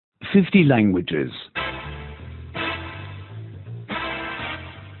50 languages.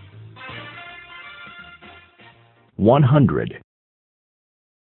 100.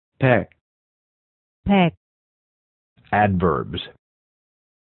 100. Adverbs.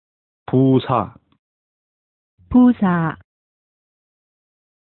 부사, 부사.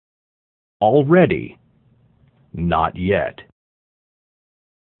 Already. Not yet.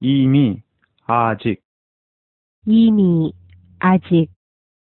 이미, 아직. 이미. 아직.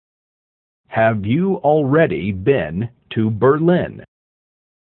 Have you already been to Berlin?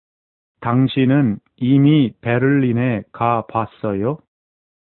 당신은 이미 베를린에 가 봤어요?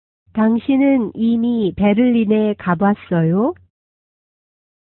 당신은 이미 베를린에 가봤어요?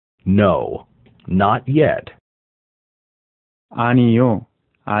 No. Not yet. 아니요,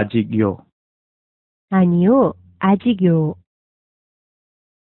 아직요. 아니요, 아직요.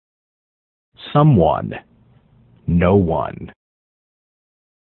 Someone. No one.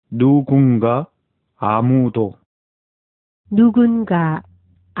 누군가, 아무도. 누군가,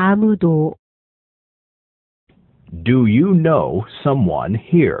 아무도. Do you know someone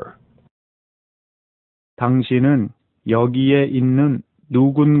here? 당신은 여기에 있는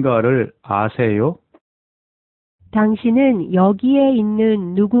누군가를 아세요? 당신은 여기에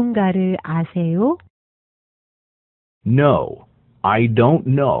있는 누군가를 아세요? No. I don't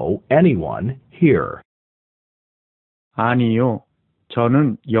know anyone here. 아니요,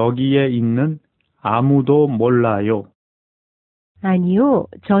 저는 여기에 있는 아무도 몰라요. 아니요,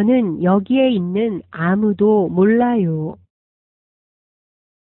 저는 여기에 있는 아무도 몰라요.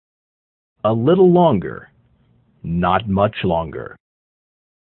 A little longer. Not much longer.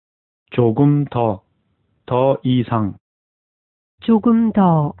 조금 더 이상. 조금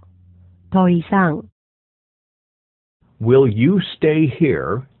더 이상. Will you stay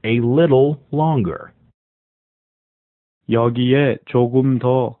here a little longer? 여기에 조금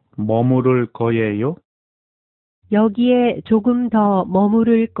더 머무를 거예요? 여기에 조금 더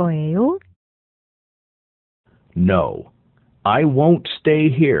머무를 거예요? No. I won't stay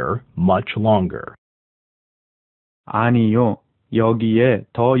here much longer. 아니요, 여기에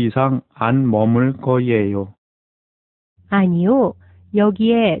더 이상 안 머물 거예요. 아니요,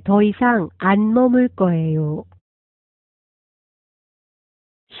 여기에 더 이상 안 머물 거예요.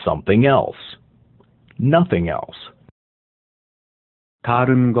 Something else. Nothing else.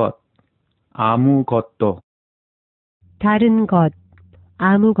 다른 것, 아무것도. 다른 것,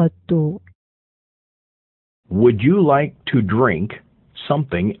 아무것도. Would you like to drink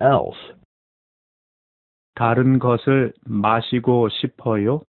something else? 다른 것을 마시고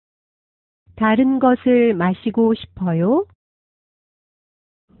싶어요? 다른 것을 마시고 싶어요?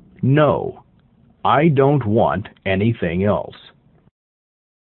 No. I don't want anything else.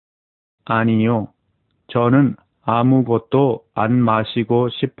 아니요, 저는 아무것도 안 마시고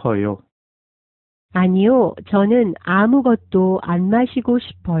싶어요. 아니요, 저는 아무것도 안 마시고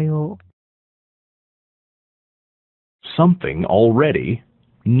싶어요. Something already.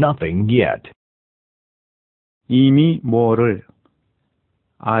 Nothing yet. 이미 뭐를,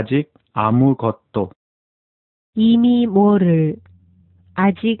 아직 아무것도. 이미 뭐를,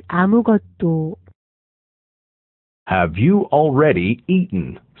 아직 아무것도. Have you already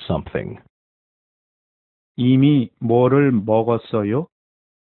eaten something? 이미 뭐를 먹었어요?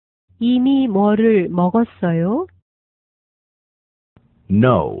 이미 뭐를 먹었어요?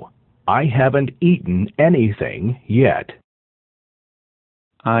 No. I haven't eaten anything yet.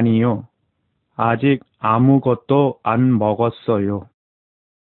 아니요, 아직 아무것도 안 먹었어요.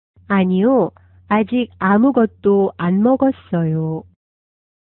 아니요, 아직 아무것도 안 먹었어요.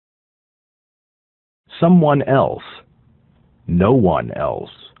 Someone else. No one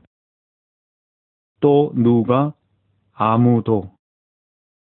else. 또 누가, 아무도.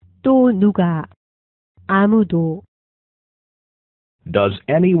 또 누가, 아무도. Does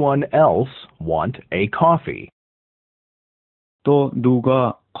anyone else want a coffee? 또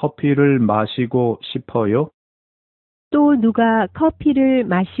누가 커피를 마시고 싶어요? 또 누가 커피를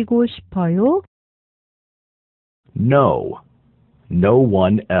마시고 싶어요? No. No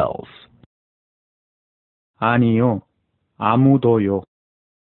one else. 아니요, 아무도요.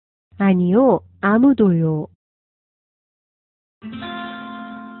 아니요, 아무도요.